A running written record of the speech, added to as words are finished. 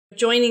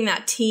joining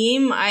that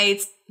team,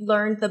 I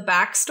learned the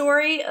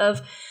backstory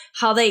of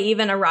how they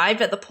even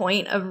arrived at the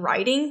point of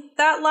writing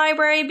that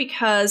library,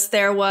 because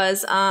there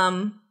was,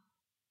 oh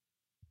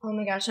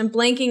my gosh, I'm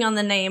blanking on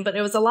the name, but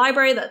it was a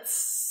library that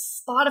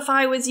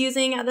Spotify was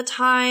using at the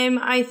time,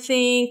 I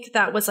think,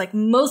 that was like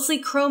mostly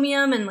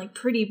Chromium and like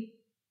pretty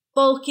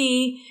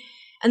bulky.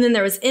 And then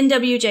there was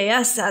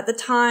N.W.J.S. at the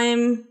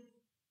time.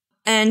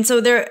 And so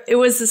it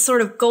was this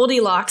sort of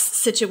Goldilocks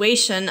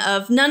situation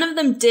of none of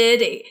them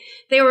did,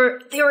 they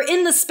were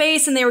in the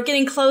space and they were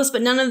getting close,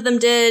 but none of them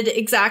did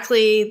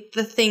exactly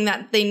the thing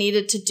that they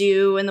needed to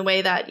do in the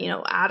way that,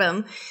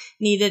 Atom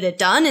needed it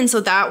done. And so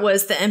that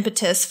was the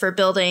impetus for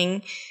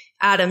building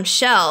Atom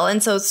Shell.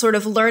 And so sort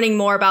of learning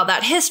more about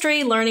that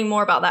history, learning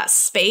more about that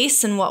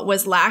space and what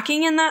was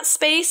lacking in that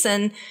space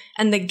and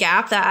the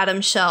gap that Atom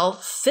Shell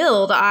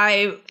filled,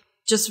 I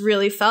just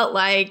really felt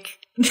like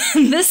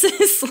this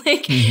is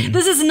like,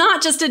 this is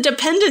not just a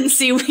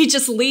dependency we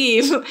just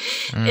leave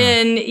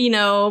in, in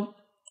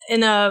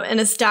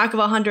a stack of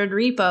 100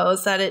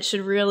 repos, that it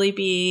should really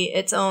be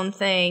its own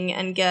thing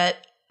and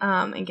get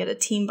a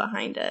team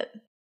behind it.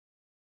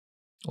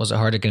 Was it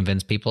hard to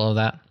convince people of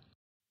that?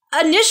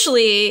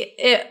 Initially,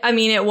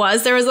 it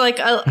was. There was like,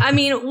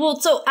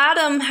 so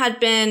Atom had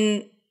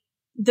been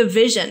the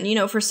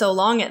vision, for so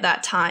long at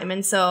that time.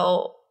 And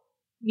so,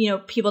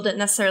 people didn't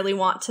necessarily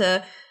want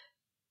to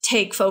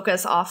take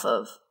focus off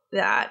of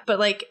that. But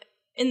like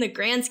in the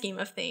grand scheme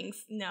of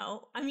things,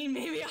 no. I mean,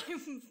 maybe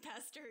I'm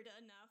pestered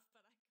enough.